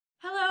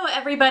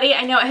Everybody,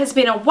 I know it has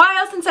been a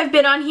while since I've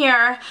been on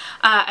here.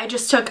 I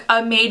just took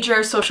a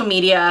major social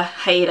media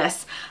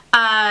hiatus.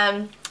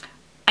 I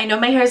know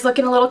my hair is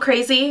looking a little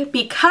crazy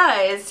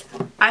because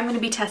I'm going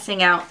to be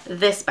testing out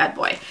this bad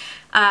boy.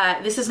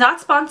 This is not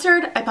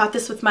sponsored. I bought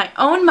this with my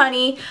own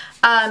money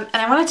and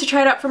I wanted to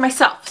try it out for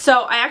myself.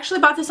 So I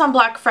actually bought this on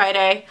Black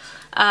Friday.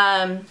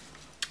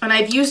 And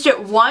I've used it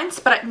once,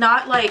 but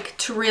not like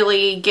to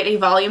really get a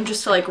volume,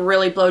 just to like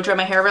really blow dry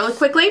my hair really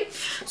quickly.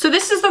 So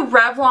this is the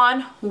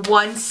Revlon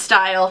One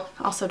Style.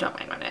 Also, don't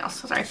mind my nails,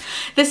 sorry.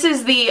 This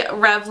is the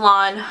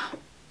Revlon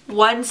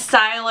One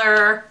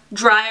Styler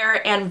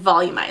Dryer and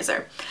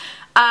Volumizer.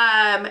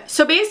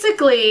 So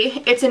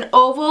basically, it's an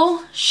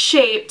oval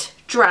shaped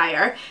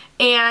dryer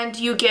and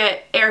you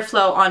get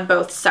airflow on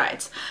both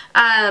sides.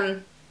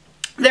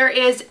 There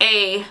is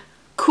a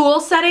cool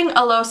setting,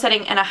 a low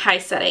setting, and a high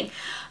setting.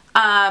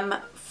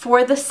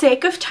 For the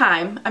sake of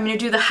time, I'm going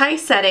to do the high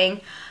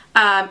setting,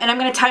 and I'm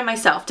going to time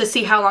myself to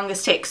see how long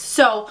this takes.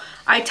 So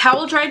I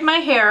towel dried my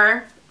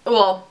hair.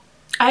 Well,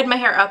 I had my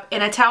hair up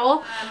in a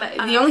towel.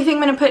 The only thing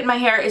I'm going to put in my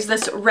hair is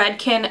this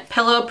Redken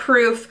Pillow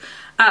Proof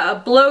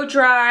blow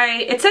dry.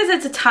 It says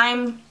it's a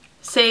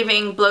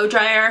time-saving blow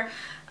dryer,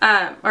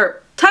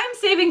 or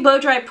time-saving blow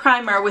dry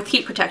primer with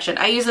heat protection.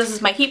 I use this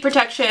as my heat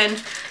protection.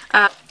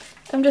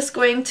 I'm just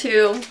going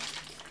to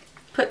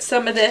put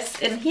some of this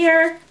in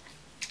here.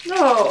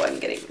 Oh, I'm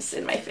getting this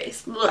in my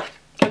face. Ugh.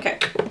 Okay.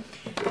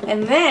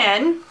 And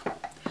then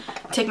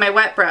take my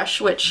wet brush,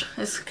 which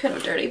is kind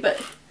of dirty,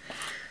 but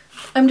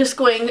I'm just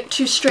going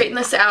to straighten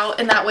this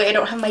out, and that way I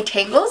don't have my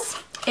tangles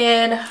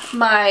in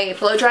my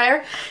blow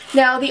dryer.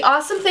 Now, the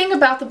awesome thing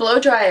about the blow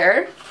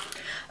dryer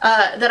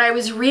that I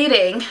was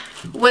reading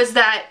was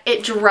that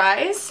it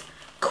dries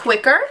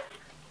quicker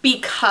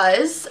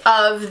because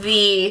of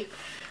the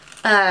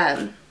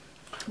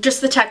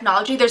just the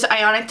technology. There's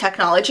ionic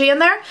technology in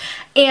there,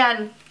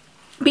 and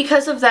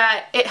because of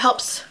that, it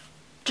helps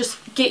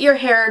just get your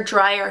hair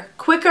drier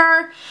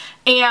quicker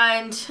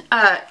and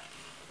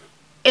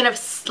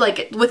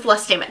with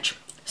less damage.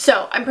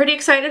 So I'm pretty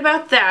excited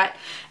about that.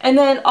 And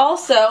then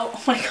also,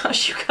 oh my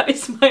gosh, you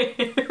guys, my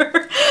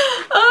hair.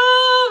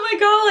 Oh my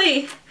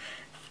golly.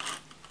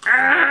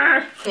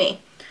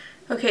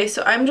 Okay,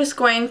 so I'm just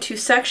going to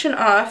section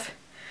off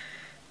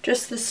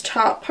just this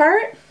top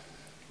part.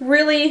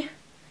 Really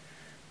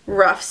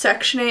rough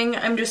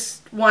sectioning. I'm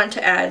just want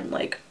to add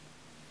like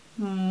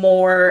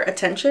more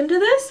attention to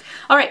this.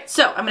 Alright,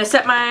 so I'm going to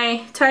set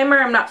my timer.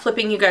 I'm not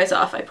flipping you guys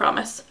off, I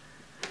promise.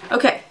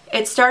 Okay,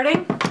 it's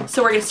starting,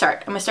 so we're going to start.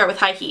 I'm going to start with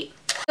high heat.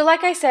 So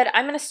like I said,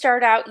 I'm going to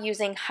start out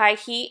using high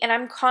heat, and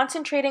I'm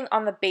concentrating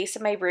on the base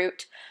of my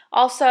root.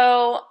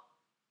 Also,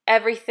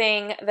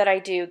 everything that I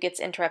do gets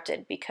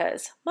interrupted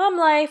because mom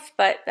life,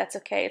 but that's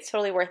okay. It's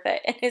totally worth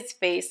it, and his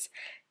face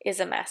is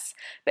a mess.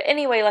 But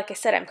anyway, like I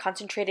said, I'm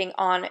concentrating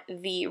on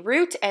the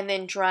root and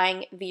then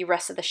drying the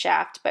rest of the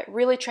shaft, but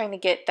really trying to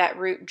get that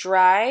root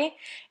dry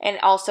and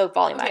also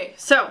volumized. Okay,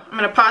 so I'm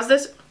going to pause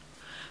this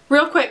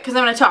real quick because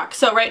I'm going to talk.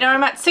 So right now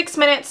I'm at 6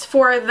 minutes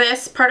for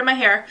this part of my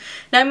hair.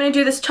 Now I'm going to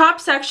do this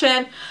top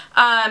section,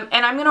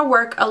 and I'm going to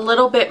work a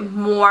little bit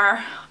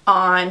more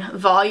on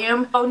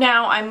volume. So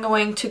now I'm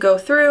going to go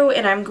through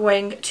and I'm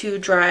going to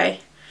dry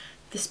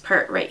this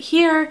part right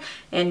here,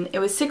 and it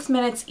was 6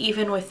 minutes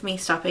even with me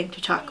stopping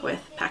to talk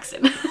with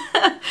Paxton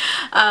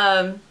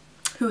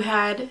who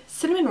had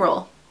cinnamon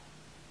roll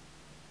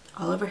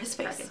all over his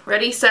face.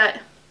 Ready,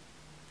 set,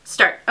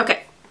 start.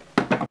 Okay.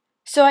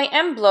 So I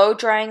am blow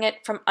drying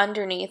it from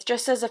underneath,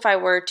 just as if I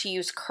were to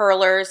use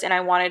curlers and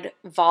I wanted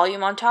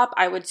volume on top,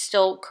 I would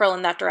still curl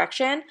in that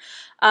direction.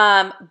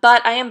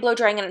 But I am blow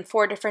drying it in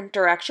 4 different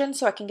directions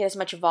so I can get as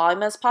much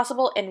volume as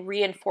possible and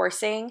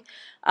reinforcing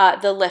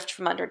the lift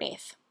from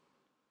underneath.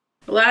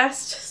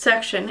 Last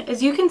section,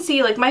 as you can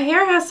see, like my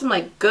hair has some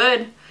like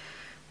good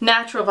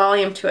natural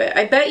volume to it.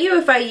 I bet you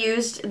if I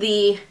used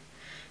the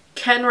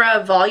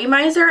Kenra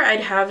Volumizer,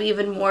 I'd have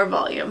even more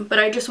volume, but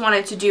I just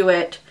wanted to do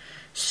it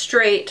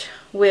straight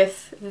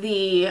with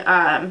the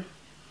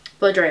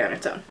blow dry on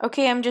its own.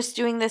 Okay, I'm just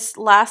doing this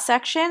last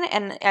section,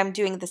 and I'm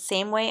doing the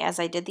same way as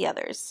I did the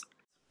others.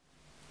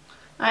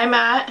 I'm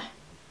at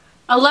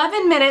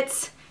 11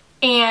 minutes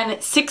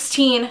and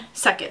 16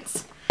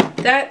 seconds.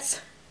 That's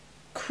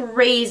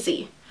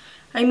crazy.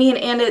 I mean,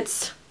 and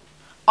it's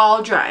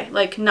all dry,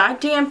 like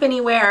not damp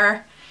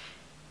anywhere.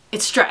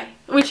 It's dry,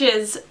 which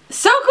is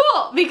so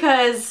cool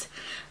because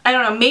I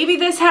don't know, maybe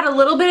this had a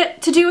little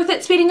bit to do with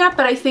it speeding up,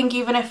 but I think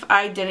even if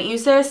I didn't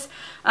use this,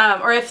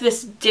 or if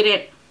this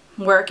didn't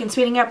work in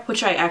speeding up,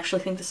 which I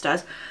actually think this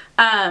does,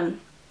 it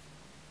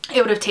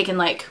would have taken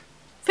like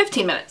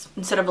 15 minutes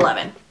instead of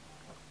 11.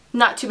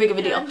 Not too big of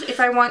a deal. And if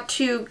I want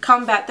to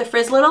combat the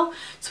frizz little,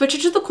 switch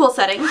it to the cool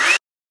setting.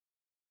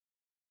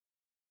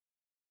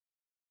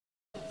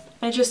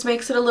 It just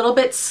makes it a little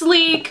bit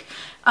sleek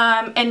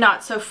and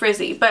not so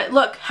frizzy. But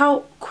look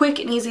how quick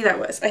and easy that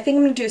was. I think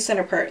I'm going to do a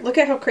center part. Look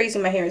at how crazy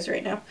my hair is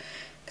right now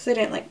because I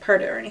didn't like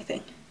part it or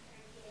anything.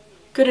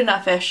 Good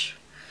enough-ish.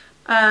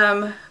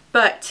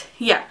 But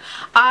yeah,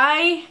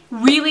 I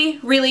really,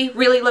 really,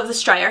 really love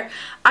this dryer.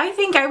 I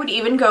think I would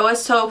even go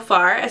so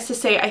far as to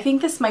say I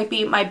think this might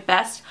be my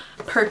best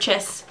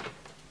purchase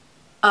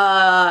in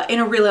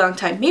a really long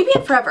time, maybe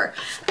in forever.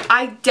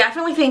 I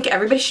definitely think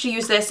everybody should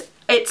use this.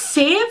 It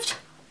saved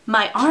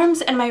my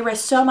arms and my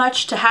wrists so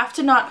much to have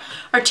to not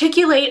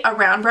articulate a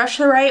round brush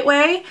the right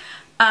way,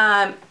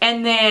 and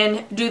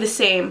then do the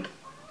same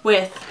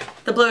with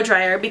the blow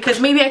dryer, because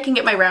maybe I can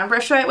get my round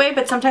brush the right way,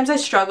 but sometimes I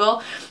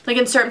struggle, like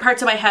in certain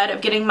parts of my head, of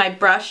getting my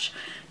brush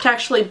to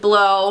actually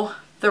blow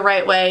the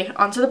right way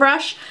onto the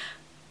brush.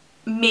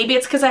 Maybe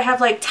it's because I have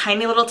like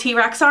tiny little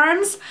T-Rex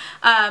arms,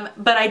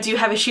 but I do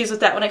have issues with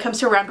that when it comes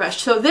to a round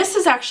brush. So this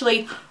is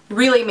actually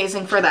really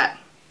amazing for that.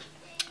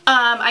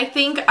 I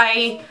think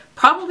I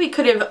probably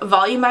could have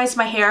volumized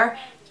my hair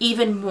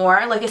even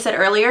more, like I said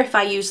earlier, if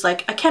I used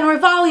like a Kenroy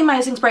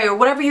volumizing spray or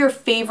whatever your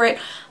favorite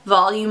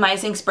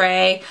volumizing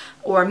spray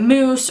or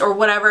mousse or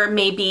whatever it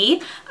may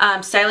be,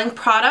 styling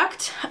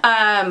product,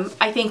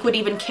 I think would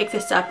even kick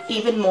this up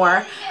even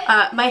more.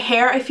 My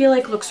hair, I feel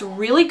like, looks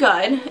really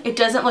good. It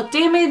doesn't look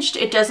damaged.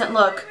 It doesn't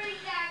look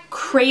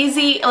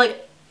crazy.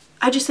 Like,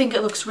 I just think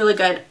it looks really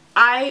good.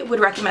 I would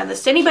recommend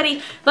this to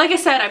anybody. Like I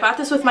said, I bought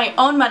this with my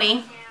own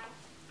money.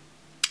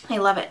 I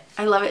love it.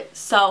 I love it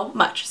so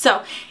much.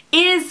 So,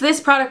 is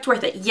this product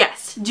worth it?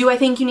 Yes. Do I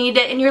think you need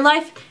it in your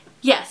life?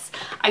 Yes.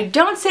 I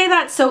don't say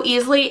that so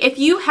easily. If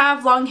you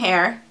have long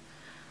hair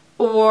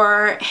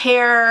or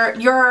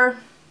hair,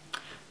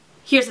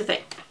 here's the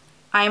thing.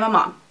 I am a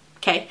mom,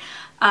 okay?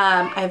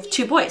 I have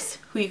 2 boys,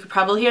 who you could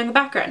probably hear in the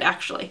background,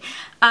 actually.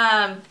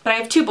 But I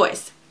have 2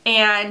 boys,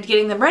 and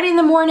getting them ready in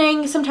the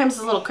morning sometimes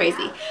is a little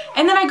crazy.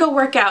 And then I go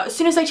work out. As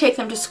soon as I take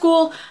them to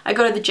school, I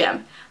go to the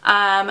gym.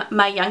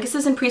 My youngest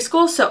is in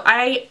preschool, so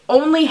I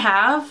only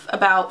have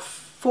about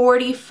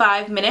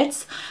 45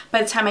 minutes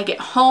by the time I get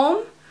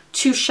home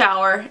to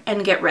shower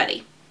and get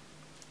ready.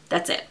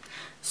 That's it.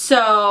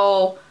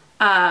 So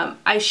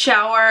I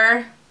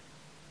shower,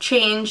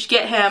 change,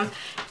 get him,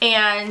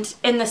 and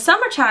in the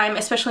summertime,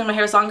 especially when my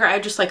hair is longer, I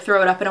just like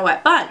throw it up in a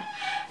wet bun.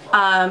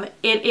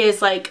 It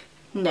is like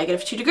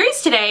 -2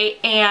 degrees today,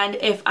 and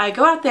if I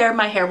go out there,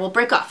 my hair will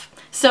break off.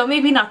 So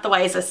maybe not the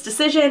wisest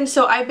decision.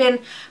 So I've been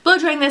blow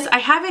drying this. I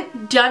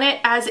haven't done it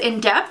as in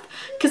depth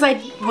because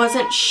I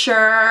wasn't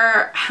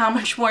sure how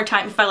much more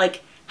time, if I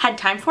like had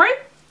time for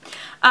it.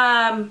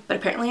 But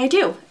apparently I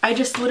do. I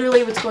just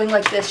literally was going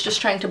like this,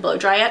 just trying to blow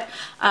dry it.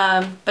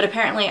 But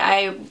apparently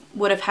I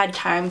would have had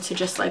time to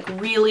just like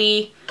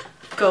really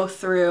go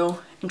through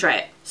and dry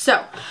it.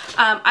 So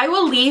I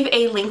will leave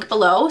a link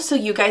below so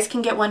you guys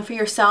can get one for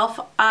yourself.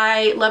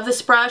 I love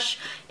this brush.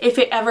 If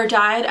it ever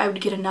died, I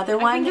would get another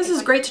one. I think this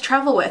is great to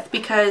travel with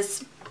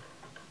because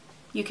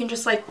you can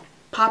just like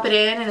pop it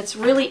in, and it's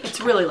really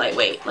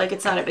lightweight. Like,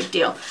 it's not a big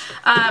deal.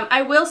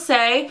 I will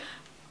say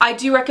I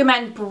do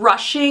recommend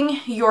brushing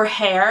your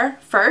hair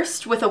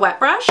first with a wet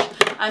brush,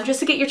 just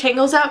to get your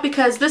tangles out,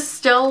 because this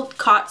still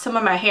caught some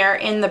of my hair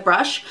in the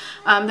brush.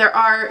 There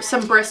are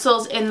some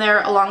bristles in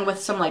there along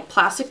with some like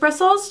plastic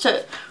bristles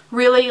to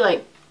really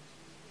like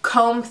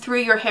comb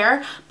through your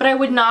hair, but I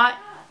would not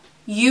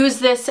use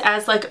this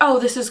as like, oh,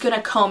 this is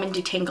gonna comb and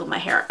detangle my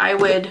hair. I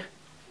would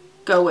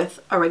go with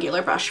a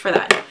regular brush for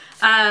that.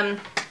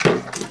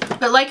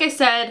 But like I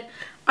said,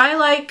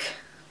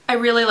 I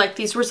really like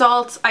these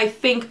results. I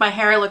think my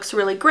hair looks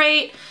really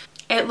great.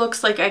 It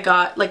looks like I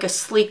got like a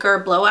sleeker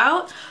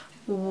blowout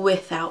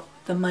without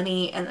the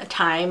money and the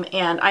time,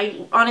 and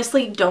I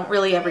honestly don't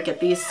really ever get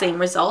these same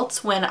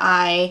results when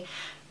I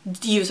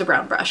use a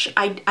brown brush.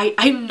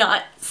 I'm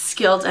not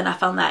skilled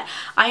enough on that.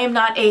 I am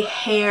not a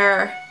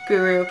hair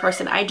guru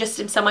person. I just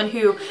am someone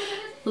who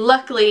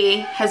luckily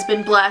has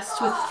been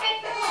blessed with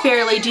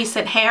fairly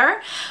decent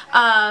hair,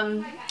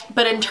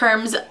 but in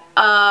terms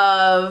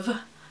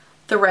of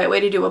the right way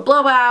to do a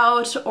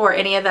blowout or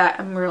any of that,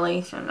 I'm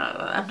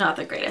not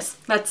the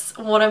greatest. That's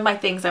one of my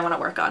things I want to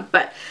work on.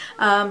 But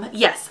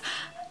yes,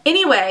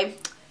 anyway,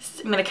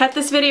 I'm gonna cut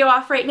this video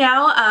off right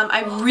now.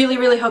 I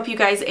really hope you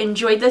guys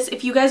enjoyed this.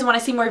 If you guys want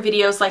to see more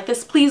videos like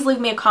this, please leave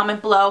me a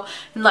comment below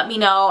and let me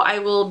know. I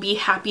will be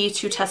happy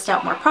to test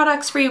out more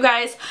products for you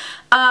guys.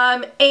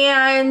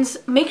 And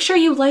make sure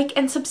you like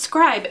and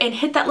subscribe and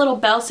hit that little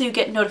bell so you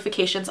get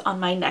notifications on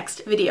my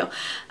next video.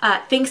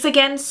 Thanks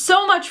again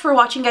so much for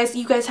watching, guys.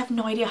 You guys have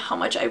no idea how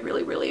much I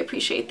really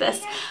appreciate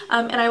this.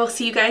 And I will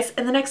see you guys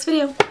in the next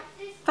video.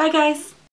 Bye, guys.